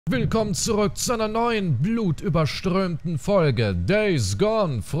Willkommen zurück zu einer neuen, blutüberströmten Folge Days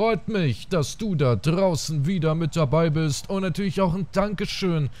Gone. Freut mich, dass du da draußen wieder mit dabei bist und natürlich auch ein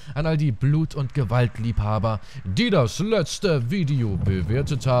Dankeschön an all die Blut- und Gewaltliebhaber, die das letzte Video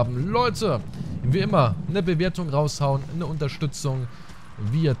bewertet haben. Leute, wie immer, eine Bewertung raushauen, eine Unterstützung.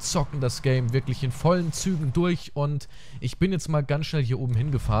 Wir zocken das Game wirklich in vollen Zügen durch und ich bin jetzt mal ganz schnell hier oben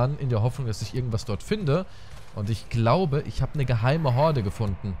hingefahren, in der Hoffnung, dass ich irgendwas dort finde. Und ich glaube, ich habe eine geheime Horde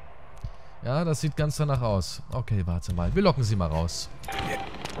gefunden. Ja, das sieht ganz danach aus. Okay, warte mal. Wir locken sie mal raus.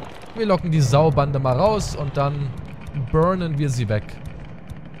 Wir locken die Saubande mal raus und dann burnen wir sie weg.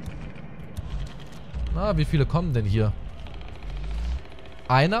 Na, wie viele kommen denn hier?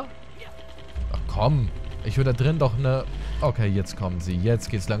 Einer? Ach komm. Ich höre da drin doch eine... Okay, jetzt kommen sie. Jetzt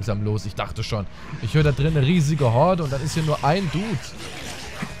geht's langsam los. Ich dachte schon. Ich höre da drin eine riesige Horde und dann ist hier nur ein Dude.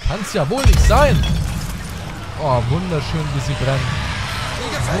 Kann's ja wohl nicht sein. Oh, wunderschön, wie sie brennen.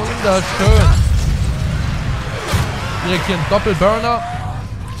 Wunderschön. Direkt hier ein Doppelburner.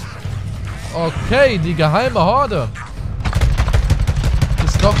 Okay, die geheime Horde.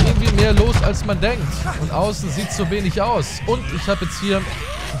 Ist doch irgendwie mehr los, als man denkt. Und außen sieht so wenig aus. Und ich habe jetzt hier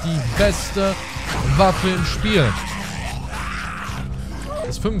die beste Waffe im Spiel.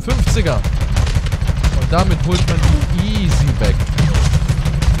 Das 55er. Und damit holt man die easy weg.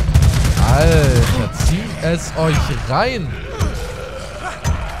 Alter, zieht es euch rein.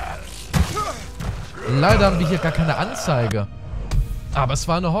 Leider haben wir hier gar keine Anzeige. Aber es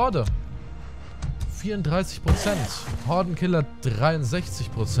war eine Horde. 34%. Hordenkiller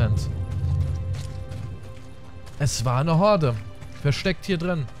 63%. Es war eine Horde. Versteckt hier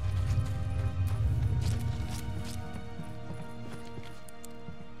drin.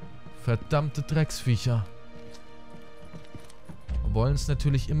 Verdammte Drecksviecher. Wollen es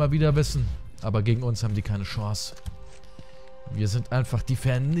natürlich immer wieder wissen. Aber gegen uns haben die keine Chance. Wir sind einfach die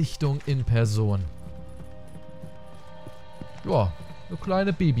Vernichtung in Person. Ja, eine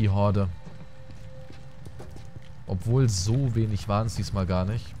kleine Babyhorde. Obwohl so wenig waren es diesmal gar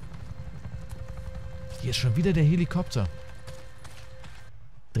nicht. Hier ist schon wieder der Helikopter.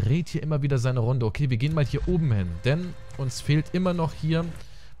 Dreht hier immer wieder seine Runde. Okay, wir gehen mal hier oben hin. Denn uns fehlt immer noch hier...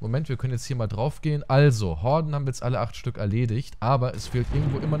 Moment, wir können jetzt hier mal drauf gehen. Also, Horden haben wir jetzt alle 8 Stück erledigt. Aber es fehlt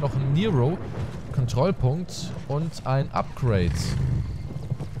irgendwo immer noch ein Nero, Kontrollpunkt und ein Upgrade.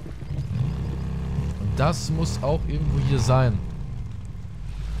 Und das muss auch irgendwo hier sein.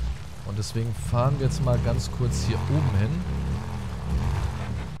 Und deswegen fahren wir jetzt mal ganz kurz hier oben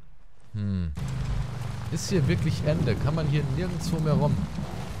hin. Ist hier wirklich Ende? Kann man hier nirgendwo mehr rum?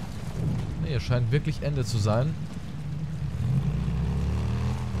 Ne, hier scheint wirklich Ende zu sein.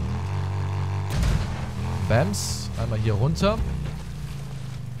 Bams. Einmal hier runter.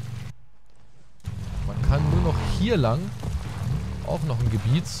 Man kann nur noch hier lang. Auch noch ein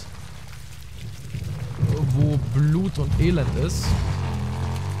Gebiet. Wo Blut und Elend ist.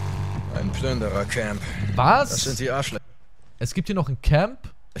 Ein Plünderer-Camp. Was? Das sind die Arschlöcher, Es gibt hier noch ein Camp?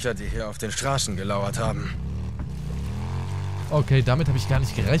 die hier auf den Straßen gelauert haben. Okay, damit habe ich gar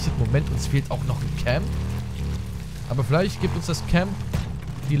nicht gerechnet. Moment, uns fehlt auch noch ein Camp. Aber vielleicht gibt uns das Camp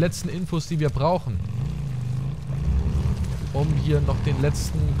die letzten Infos, die wir brauchen. Um hier noch den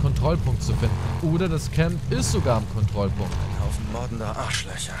letzten Kontrollpunkt zu finden. Oder das Camp ist sogar am Kontrollpunkt. Ein Haufen mordender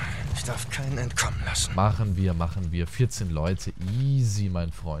Arschlöcher. Ich darf keinen entkommen lassen. Machen wir. 14 Leute. Easy,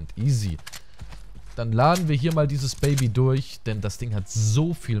 mein Freund. Easy. Dann laden wir hier mal dieses Baby durch. Denn das Ding hat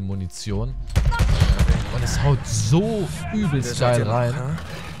so viel Munition. Und es haut so übelst geil rein.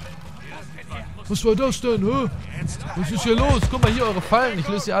 Was war das denn, hä? Was ist hier los? Guck mal hier, eure Fallen. Ich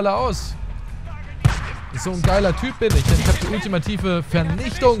löse sie alle aus. So ein geiler Typ bin ich, denn ich habe die ultimative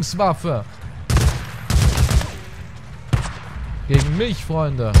Vernichtungswaffe. Gegen mich,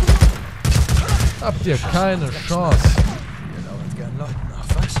 Freunde. Habt ihr keine Chance.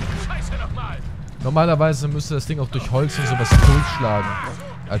 Normalerweise müsste das Ding auch durch Holz und sowas durchschlagen.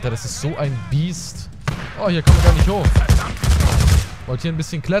 Alter, das ist so ein Biest. Oh, hier kommen wir gar nicht hoch. Wollt hier ein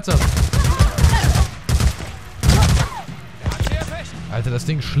bisschen klettern. Alter, das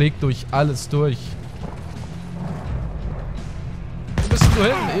Ding schlägt durch alles durch. Wo bist du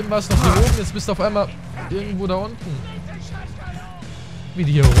hin? Eben war es noch hier oben, jetzt bist du auf einmal irgendwo da unten. Wie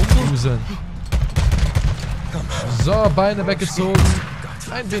die hier rumduseln. So, Beine weggezogen.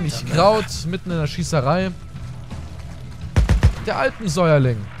 Ein wenig Kraut, mitten in der Schießerei. Der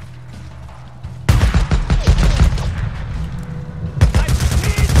Alpensäuerling.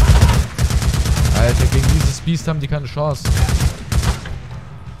 Alter, gegen dieses Biest haben die keine Chance.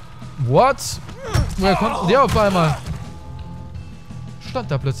 What? Woher kommt denn der auf einmal?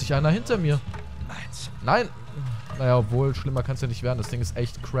 Stand da plötzlich einer hinter mir. Nein. Naja, obwohl, schlimmer kann es ja nicht werden. Das Ding ist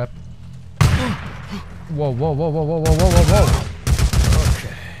echt crap. Wow, wow, wow, wow, wow, wow, wow, wow.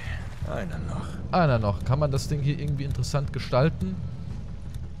 Okay, einer noch. Einer noch. Kann man das Ding hier irgendwie interessant gestalten?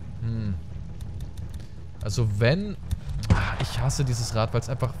 Also wenn... Ich hasse dieses Rad, weil es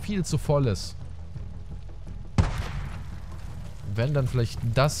einfach viel zu voll ist. Wenn, dann vielleicht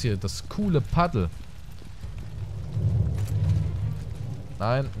das hier, das coole Paddel.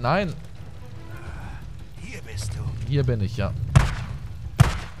 Nein, nein. Hier bist du. Hier bin ich, ja.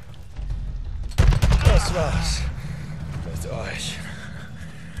 Das war's. Mit euch.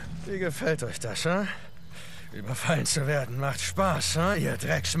 Wie gefällt euch das, hm? Überfallen zu werden macht Spaß, hm, ihr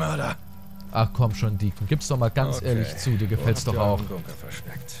Drecksmörder. Ach komm schon, Deacon. Gib's doch mal ganz ehrlich zu. Dir gefällt's doch auch. Bunker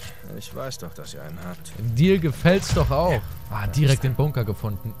versteckt. Ich weiß doch, dass ihr einen habt. Dir gefällt's doch auch. Ah, direkt den Bunker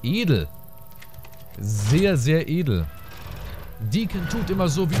gefunden. Edel. Sehr, sehr edel. Deacon tut immer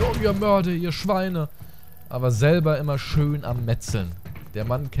so wie, oh, ihr Mörder, ihr Schweine. Aber selber immer schön am Metzeln. Der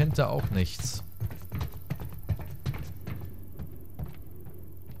Mann kennt da auch nichts.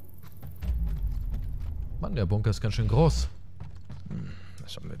 Mann, der Bunker ist ganz schön groß.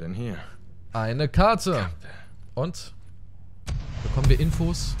 Was haben wir denn hier? Eine Karte. Und? Bekommen wir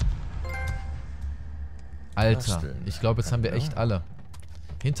Infos? Alter, ich glaube, jetzt haben wir echt alle.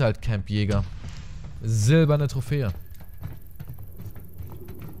 Hinterhalt-Campjäger. Silberne Trophäe.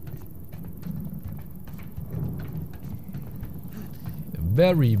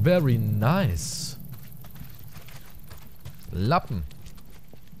 Very, very nice. Lappen.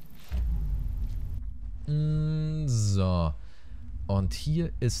 So. Und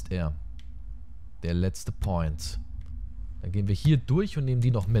hier ist er. Der letzte Point. Dann gehen wir hier durch und nehmen die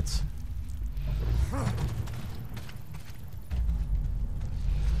noch mit.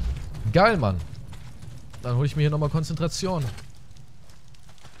 Geil, Mann. Dann hole ich mir hier nochmal Konzentration.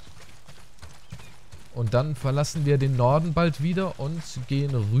 Und dann verlassen wir den Norden bald wieder und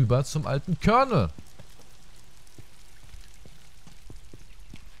gehen rüber zum alten Colonel.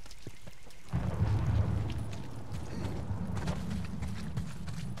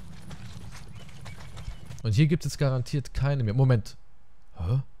 Und hier gibt es garantiert keine mehr. Moment.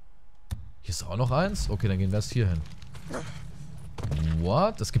 Hä? Hier ist auch noch eins? Okay, dann gehen wir erst hier hin.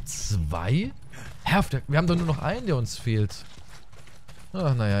 What? Es gibt zwei? Hä? Wir haben doch nur noch einen, der uns fehlt.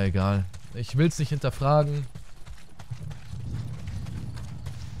 Ach, naja, egal. Ich will es nicht hinterfragen.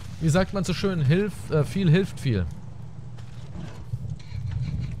 Wie sagt man so schön? Viel hilft viel.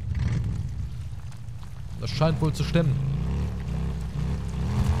 Das scheint wohl zu stimmen.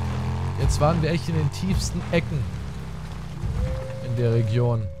 Jetzt waren wir echt in den tiefsten Ecken in der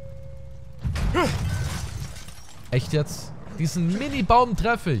Region. Echt jetzt? Diesen Mini-Baum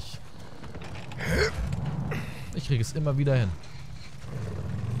treffe ich. Ich kriege es immer wieder hin.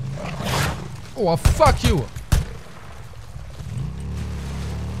 Oh, fuck you!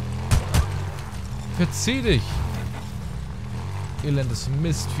 Verzieh dich! Elendes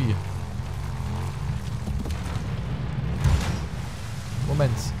Mistvieh.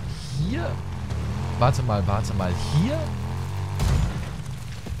 Moment. Hier? Warte mal. Hier?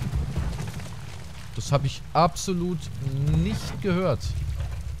 Das habe ich absolut nicht gehört.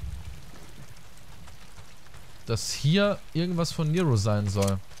 Dass hier irgendwas von Nero sein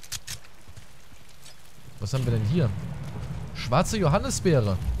soll. Was haben wir denn hier? Schwarze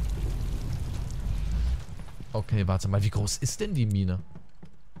Johannisbeere. Okay, warte mal. Wie groß ist denn die Mine?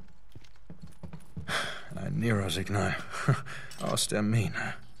 Ein Nero-Signal. Aus der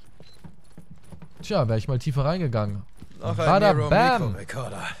Mine. Tja, wäre ich mal tiefer reingegangen. Noch ein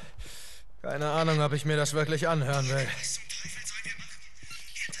Nero-Mikrorekorder. Keine Ahnung, ob ich mir das wirklich anhören will. Was zum Teufel sollen wir machen?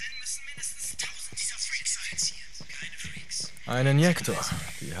 Hier drin müssen mindestens 1000 dieser Freaks sein. Keine Freaks. Ein Injektor.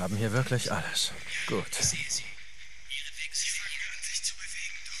 Die haben hier wirklich alles. Gut. Ich sehe sie. Ihretwegen, sie fangen an, sich zu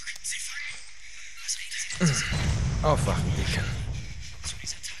bewegen, Doc. Sie fangen... Was redet sie denn? Aufwachen, Deacon. Zu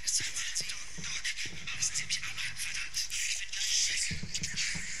dieser Tageszeit wollen sie Doc. Lassen Sie mich anhalten, verdammt. Ich bin gleich weg.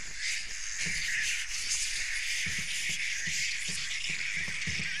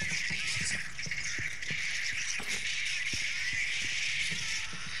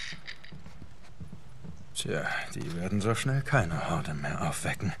 Tja, die werden so schnell keine Horde mehr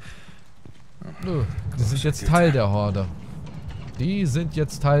aufwecken. Nö, die sind jetzt Teil der Horde. Die sind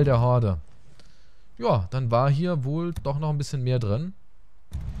jetzt Teil der Horde. Ja, dann war hier wohl doch noch ein bisschen mehr drin.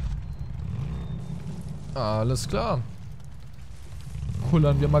 Alles klar.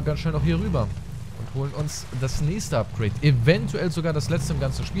 Kullern wir mal ganz schnell noch hier rüber. Und holen uns das nächste Upgrade. Eventuell sogar das letzte im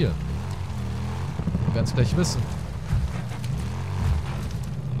ganzen Spiel. Wir werden es gleich wissen.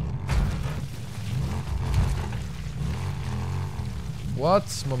 What?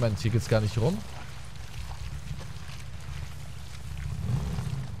 Moment, hier geht's gar nicht rum.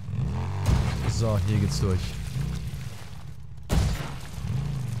 So, hier geht's durch.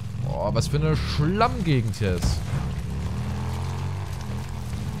 Boah, was für eine Schlammgegend hier ist.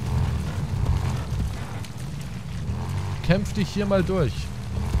 Kämpf dich hier mal durch.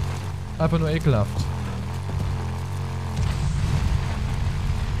 Einfach nur ekelhaft.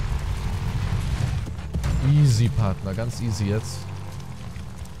 Easy, Partner. Ganz easy jetzt.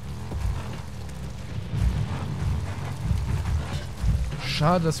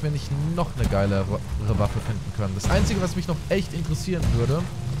 Schade, dass wir nicht noch eine geilere Waffe finden können. Das Einzige, was mich noch echt interessieren würde,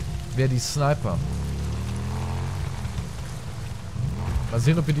 wäre die Sniper. Mal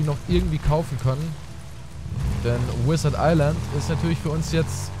sehen, ob wir die noch irgendwie kaufen können. Denn Wizard Island ist natürlich für uns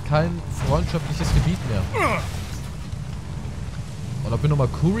jetzt kein freundschaftliches Gebiet mehr. Und ob wir nochmal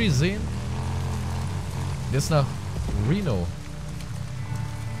Curry sehen? Der ist nach Reno.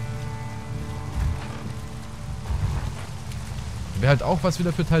 Wäre halt auch was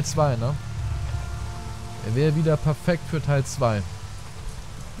wieder für Teil 2, ne? Er wäre wieder perfekt für Teil 2. Das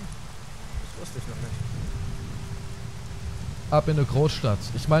wusste ich noch nicht. Ab in eine Großstadt.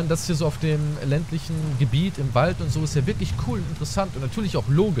 Ich meine, das hier so auf dem ländlichen Gebiet, im Wald und so, ist ja wirklich cool und interessant und natürlich auch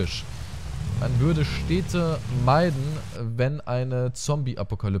logisch. Man würde Städte meiden, wenn eine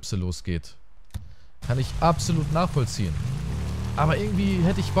Zombie-Apokalypse losgeht. Kann ich absolut nachvollziehen. Aber irgendwie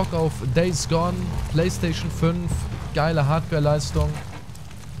hätte ich Bock auf Days Gone, PlayStation 5, geile Hardware-Leistung.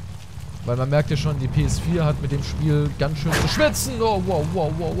 Weil man merkt ja schon, die PS4 hat mit dem Spiel ganz schön zu schwitzen. Oh, wow,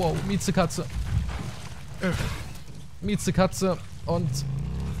 wow, wow, wow. Miezekatze. Miezekatze und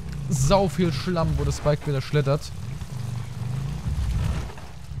sau viel Schlamm, wo das Bike wieder schlittert.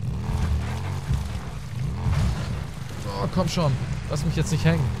 Oh, komm schon. Lass mich jetzt nicht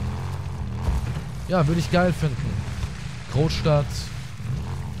hängen. Ja, würde ich geil finden. Großstadt.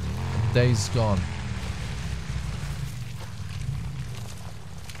 Days Gone.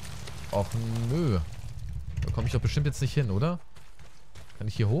 Och nö. Da komme ich doch bestimmt jetzt nicht hin, oder? Kann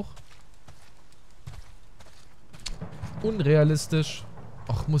ich hier hoch? Unrealistisch.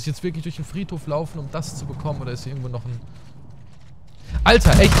 Och, muss ich jetzt wirklich durch den Friedhof laufen, um das zu bekommen? Oder ist hier irgendwo noch ein...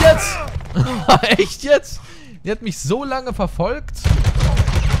 Alter, echt jetzt? Echt jetzt? Die hat mich so lange verfolgt.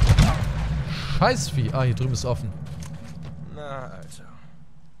 Scheißvieh. Ah, hier drüben ist offen. Na, also.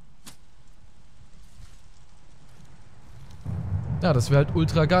 Ja, das wäre halt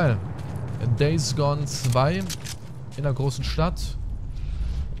ultra geil. Days Gone 2 in einer großen Stadt.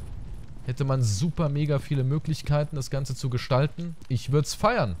 Hätte man super mega viele Möglichkeiten, das Ganze zu gestalten. Ich würde es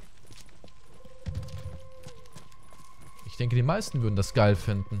feiern. Ich denke, die meisten würden das geil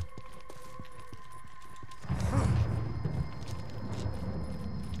finden.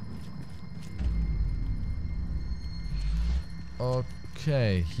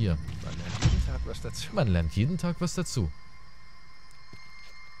 Okay, hier. Man lernt jeden Tag was dazu. Man lernt jeden Tag was dazu.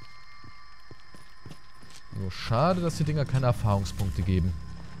 Nur schade, dass die Dinger keine Erfahrungspunkte geben.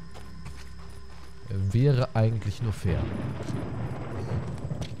 Wäre eigentlich nur fair.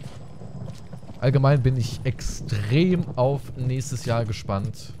 Allgemein bin ich extrem auf nächstes Jahr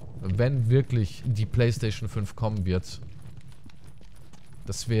gespannt, wenn wirklich die PlayStation 5 kommen wird.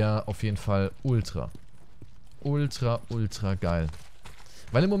 Das wäre auf jeden Fall ultra geil.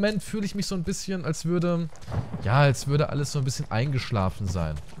 Weil im Moment fühle ich mich so ein bisschen, als würde alles so ein bisschen eingeschlafen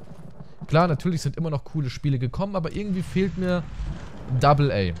sein. Klar, natürlich sind immer noch coole Spiele gekommen, aber irgendwie fehlt mir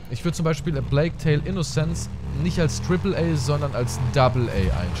AA. Ich würde zum Beispiel A Plague Tale Innocence nicht als AAA, sondern als AA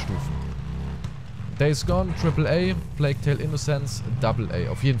einstufen. Days Gone, AAA, Plague Tale Innocence, AA.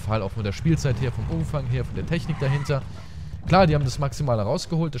 Auf jeden Fall, auch von der Spielzeit her, vom Umfang her, von der Technik dahinter. Klar, die haben das Maximale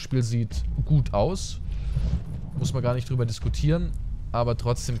rausgeholt. Das Spiel sieht gut aus. Muss man gar nicht drüber diskutieren. Aber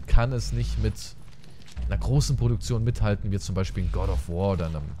trotzdem kann es nicht mit einer großen Produktion mithalten, wie zum Beispiel in God of War oder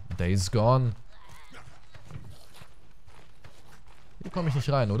einem Days Gone. Hier komme ich nicht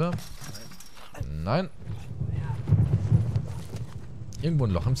rein, oder? Nein. Irgendwo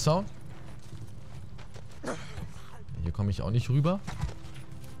ein Loch im Zaun. Hier komme ich auch nicht rüber.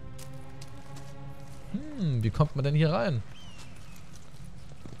 Wie kommt man denn hier rein?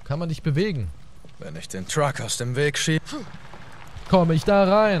 Kann man nicht bewegen. Wenn ich den Truck aus dem Weg schiebe. Komme ich da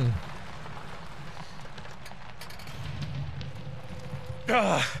rein?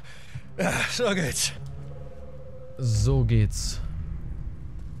 Ja, so geht's. So geht's.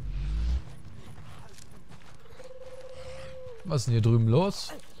 Was ist denn hier drüben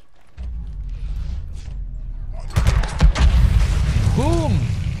los? Boom!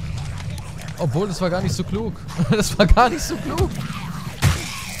 Obwohl, das war gar nicht so klug. Das war gar nicht so klug.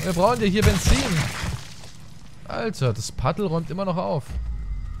 Wir brauchen ja hier Benzin. Alter, das Paddel räumt immer noch auf.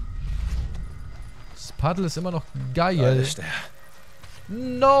 Das Paddel ist immer noch geil.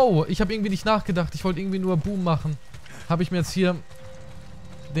 No! Ich habe irgendwie nicht nachgedacht. Ich wollte irgendwie nur Boom machen. Habe ich mir jetzt hier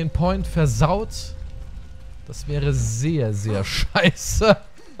den Point versaut? Das wäre sehr, sehr scheiße.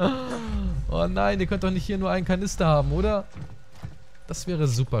 Oh nein, ihr könnt doch nicht hier nur einen Kanister haben, oder? Das wäre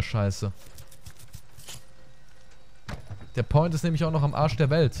super scheiße. Der Point ist nämlich auch noch am Arsch der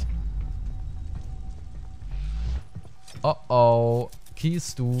Welt. Oh oh.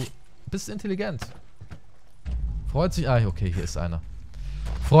 Keys, du bist intelligent. Freut sich... Ah, okay, hier ist einer.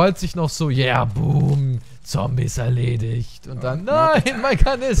 Freut sich noch so, yeah, boom, Zombies erledigt. Und dann, nein, mein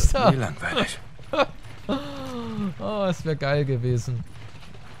Kanister. Wie langweilig. Oh, es wäre geil gewesen.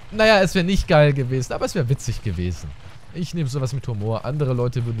 Naja, es wäre nicht geil gewesen, aber es wäre witzig gewesen. Ich nehme sowas mit Humor. Andere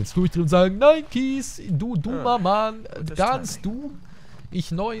Leute würden jetzt durchdrehen und sagen, nein, Keys, du dummer Mann, ganz dumm.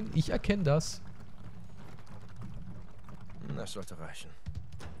 Ich 9, ich erkenne das. Das sollte reichen.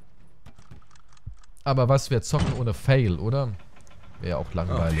 Aber was wäre zocken ohne Fail, oder? Wäre auch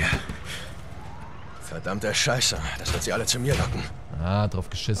langweilig. Oh, ja. Verdammte Scheiße, das wird sie alle zu mir locken. Ah, drauf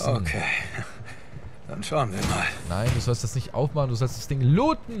geschissen. Okay, dann schauen wir mal. Nein, du sollst das nicht aufmachen, du sollst das Ding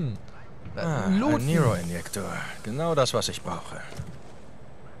looten. Ein Nero-Injektor. Genau das, was ich brauche.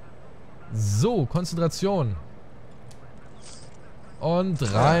 So, Konzentration. Und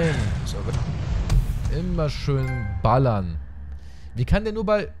rein. So wird Immer schön ballern. Wie kann der nur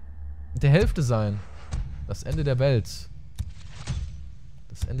bei der Hälfte sein? Das Ende der Welt.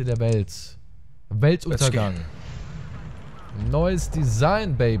 Das Ende der Welt. Weltuntergang. Neues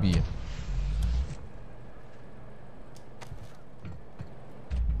Design, Baby.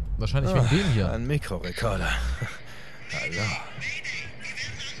 Wahrscheinlich wegen dem hier. Ein Mikrorekorder. Hallo.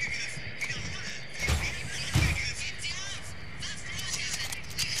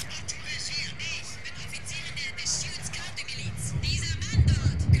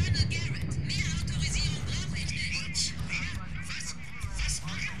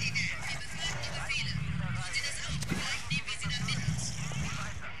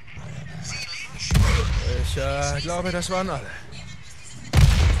 Ich glaube, das waren alle.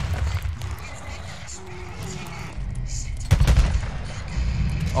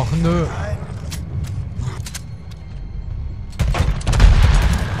 Och nö.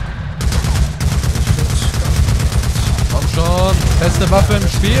 Komm schon. Beste Waffe im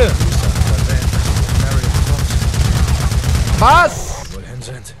Spiel. Was? Wohin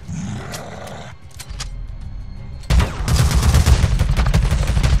sind?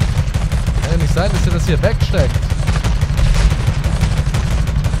 Kann ja nicht sein, dass ihr das hier wegsteckt.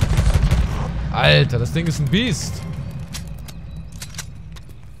 Alter, das Ding ist ein Biest.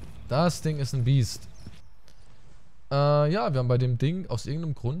 Das Ding ist ein Biest. Ja, wir haben bei dem Ding aus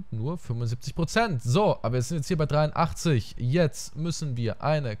irgendeinem Grund nur 75%. So, aber wir sind jetzt hier bei 83. Jetzt müssen wir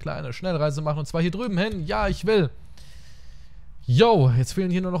eine kleine Schnellreise machen. Und zwar hier drüben hin. Ja, ich will. Yo, jetzt fehlen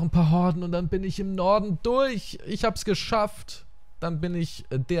hier nur noch ein paar Horden. Und dann bin ich im Norden durch. Ich hab's geschafft. Dann bin ich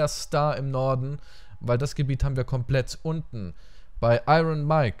der Star im Norden. Weil das Gebiet haben wir komplett unten. Bei Iron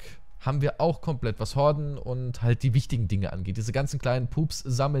Mike haben wir auch komplett, was Horden und halt die wichtigen Dinge angeht. Diese ganzen kleinen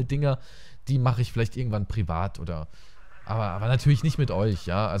Pups-Sammeldinger, die mache ich vielleicht irgendwann privat oder... Aber natürlich nicht mit euch,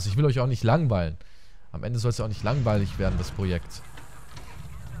 ja. Also ich will euch auch nicht langweilen. Am Ende soll es ja auch nicht langweilig werden, das Projekt.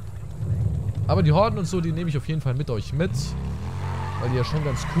 Aber die Horden und so, die nehme ich auf jeden Fall mit euch mit. Weil die ja schon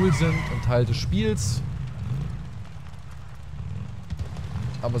ganz cool sind und Teil des Spiels.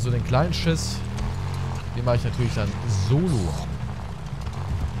 Aber so den kleinen Schiss, den mache ich natürlich dann solo.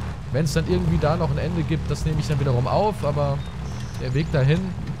 Wenn es dann irgendwie da noch ein Ende gibt, das nehme ich dann wiederum auf, aber der Weg dahin,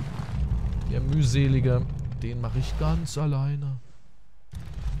 der mühselige, den mache ich ganz alleine.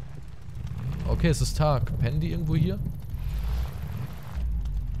 Okay, es ist Tag. Pennen die irgendwo hier?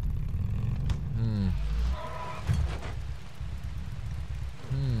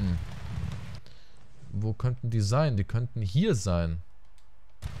 Wo könnten die sein? Die könnten hier sein.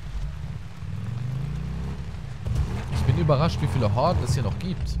 Ich bin überrascht, wie viele Horden es hier noch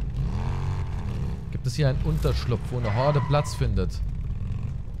gibt. Gibt es hier einen Unterschlupf, wo eine Horde Platz findet?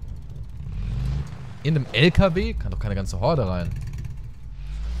 In einem LKW? Kann doch keine ganze Horde rein.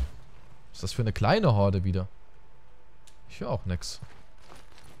 Was ist das für eine kleine Horde wieder? Ich höre auch nix.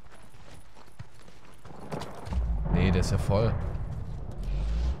 Nee, der ist ja voll.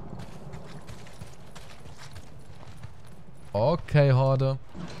 Okay, Horde.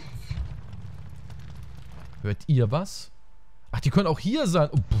 Hört ihr was? Ach, die können auch hier sein.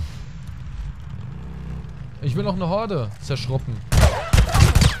 Oh, ich will noch eine Horde zerschruppen.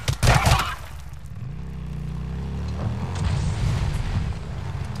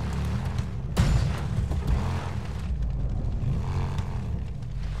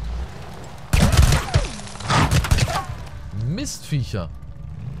 Mistviecher.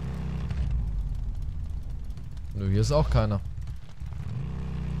 Nö, hier ist auch keiner.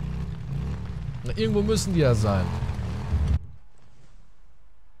 Na, irgendwo müssen die ja sein.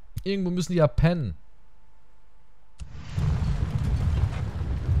 Irgendwo müssen die ja pennen.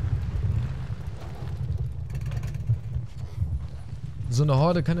 So eine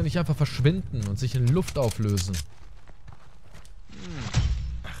Horde kann ja nicht einfach verschwinden und sich in Luft auflösen.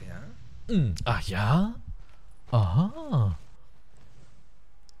 Ach ja? Ach ja? Aha.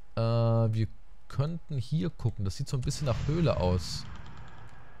 Wir könnten hier gucken. Das sieht so ein bisschen nach Höhle aus.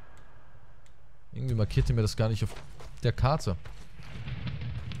 Irgendwie markierte mir das gar nicht auf der Karte.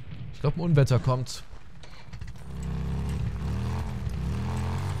 Ich glaube, ein Unwetter kommt.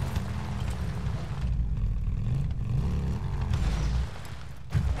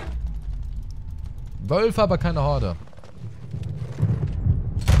 Wölfe, aber keine Horde.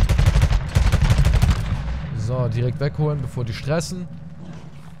 So, direkt wegholen, bevor die stressen.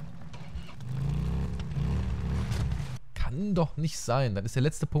 Kann doch nicht sein. Dann ist der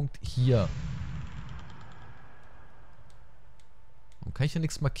letzte Punkt hier. Warum kann ich ja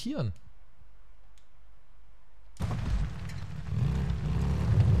nichts markieren?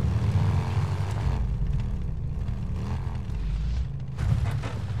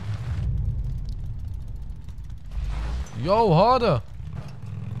 Yo, Horde!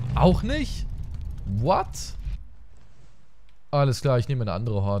 Auch nicht? What? Alles klar, ich nehme eine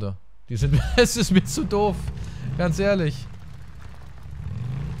andere Horde. Die sind... Es ist mir zu doof. Ganz ehrlich.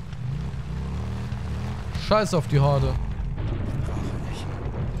 Scheiß auf die Horde.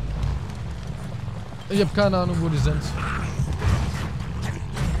 Ich habe keine Ahnung, wo die sind.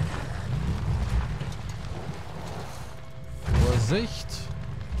 Vorsicht.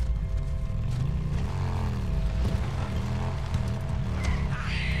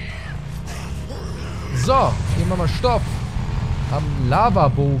 So, geben wir mal Stopp. Am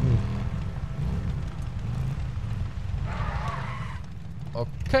Lavabogen.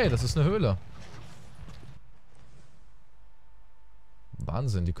 Okay, das ist eine Höhle.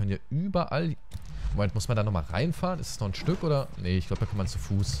 Wahnsinn, die können ja überall... Moment, muss man da nochmal reinfahren? Ist es noch ein Stück oder... Nee, ich glaube, da kann man zu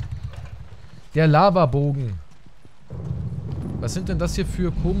Fuß. Der Lavabogen. Was sind denn das hier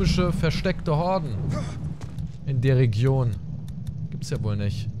für komische, versteckte Horden? In der Region. Gibt's ja wohl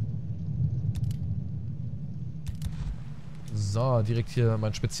nicht. So, direkt hier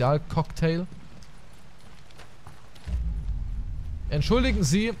mein Spezialcocktail. Entschuldigen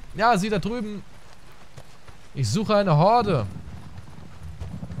Sie. Ja, Sie da drüben. Ich suche eine Horde.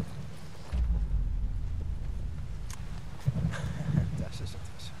 Das ist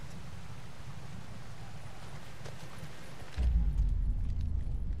interessant.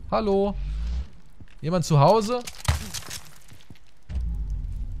 Hallo? Jemand zu Hause?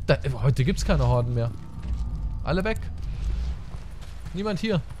 Heute gibt's keine Horden mehr. Alle weg. Niemand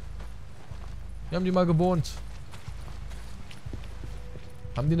hier. Wir haben die mal gewohnt.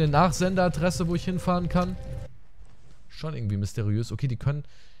 Haben die eine Nachsenderadresse, wo ich hinfahren kann? Schon irgendwie mysteriös. Okay, die können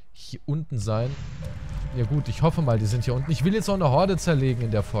hier unten sein. Ja gut, ich hoffe mal, die sind hier unten. Ich will jetzt auch eine Horde zerlegen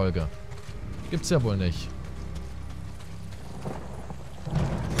in der Folge. Gibt's ja wohl nicht.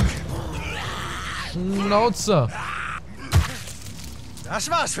 Schnauze. Das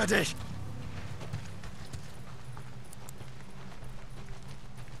war's für dich.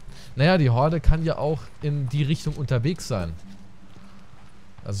 Naja, die Horde kann ja auch in die Richtung unterwegs sein.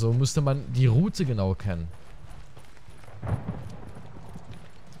 Also müsste man die Route genau kennen.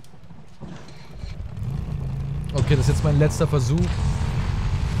 Okay, das ist jetzt mein letzter Versuch.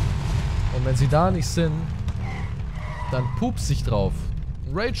 Und wenn sie da nicht sind, dann pups ich drauf.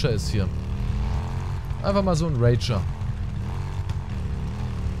 Ein Rager ist hier. Einfach mal so ein Rager.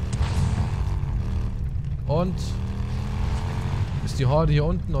 Und ist die Horde hier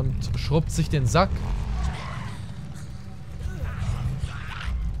unten und schrubbt sich den Sack.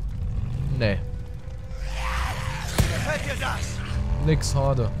 Nee. Gefällt dir das? Nix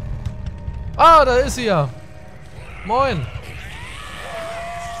Horde. Ah, da ist sie ja. Moin.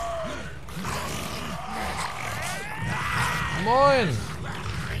 Moin.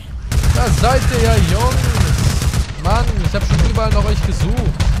 Da seid ihr ja, Jungs. Mann, ich habe schon überall nach euch gesucht.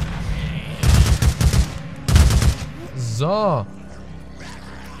 So.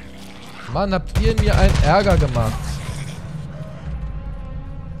 Mann, habt ihr mir einen Ärger gemacht.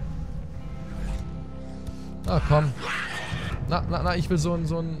 Na komm. Na, ich will so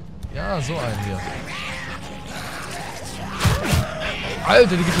ein... Ja, so einen hier.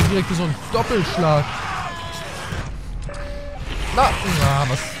 Alter, die gibt mir direkt so einen Doppelschlag. Na,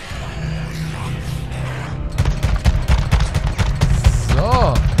 was?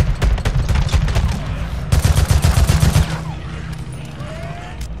 So.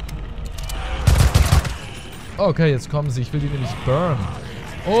 Okay, jetzt kommen sie. Ich will die nämlich burn.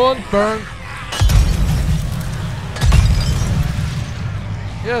 Und burn.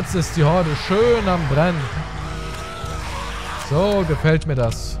 Jetzt ist die Horde schön am Brennen. So gefällt mir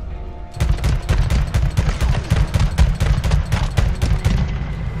das.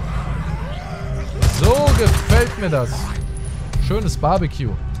 So gefällt mir das. Schönes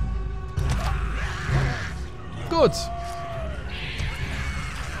Barbecue. Gut.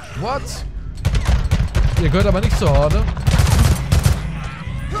 What? Ihr gehört aber nicht zur Horde.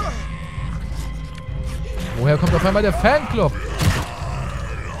 Woher kommt auf einmal der Fanclub?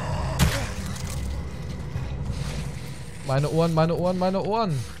 Meine Ohren, meine Ohren, meine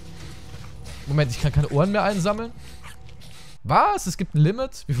Ohren. Moment, ich kann keine Ohren mehr einsammeln? Was? Es gibt ein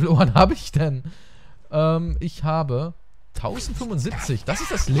Limit? Wie viele Ohren habe ich denn? Ich habe 1075. Das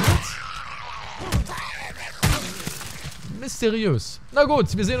ist das Limit? Mysteriös. Na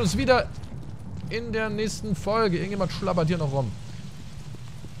gut, wir sehen uns wieder in der nächsten Folge. Irgendjemand schlabbert hier noch rum.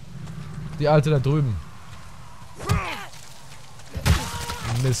 Die Alte da drüben.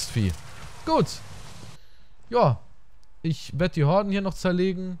 Mistvieh. Gut. Ja. Ich werde die Horden hier noch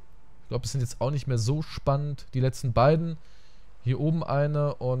zerlegen. Ich glaube, es sind jetzt auch nicht mehr so spannend. Die letzten beiden. Hier oben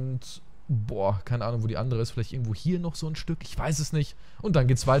eine und... Boah, keine Ahnung, wo die andere ist. Vielleicht irgendwo hier noch so ein Stück. Ich weiß es nicht. Und dann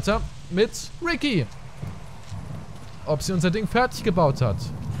geht's weiter mit Ricky. Ob sie unser Ding fertig gebaut hat.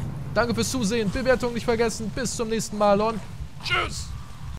 Danke fürs Zusehen. Bewertung nicht vergessen. Bis zum nächsten Mal und tschüss.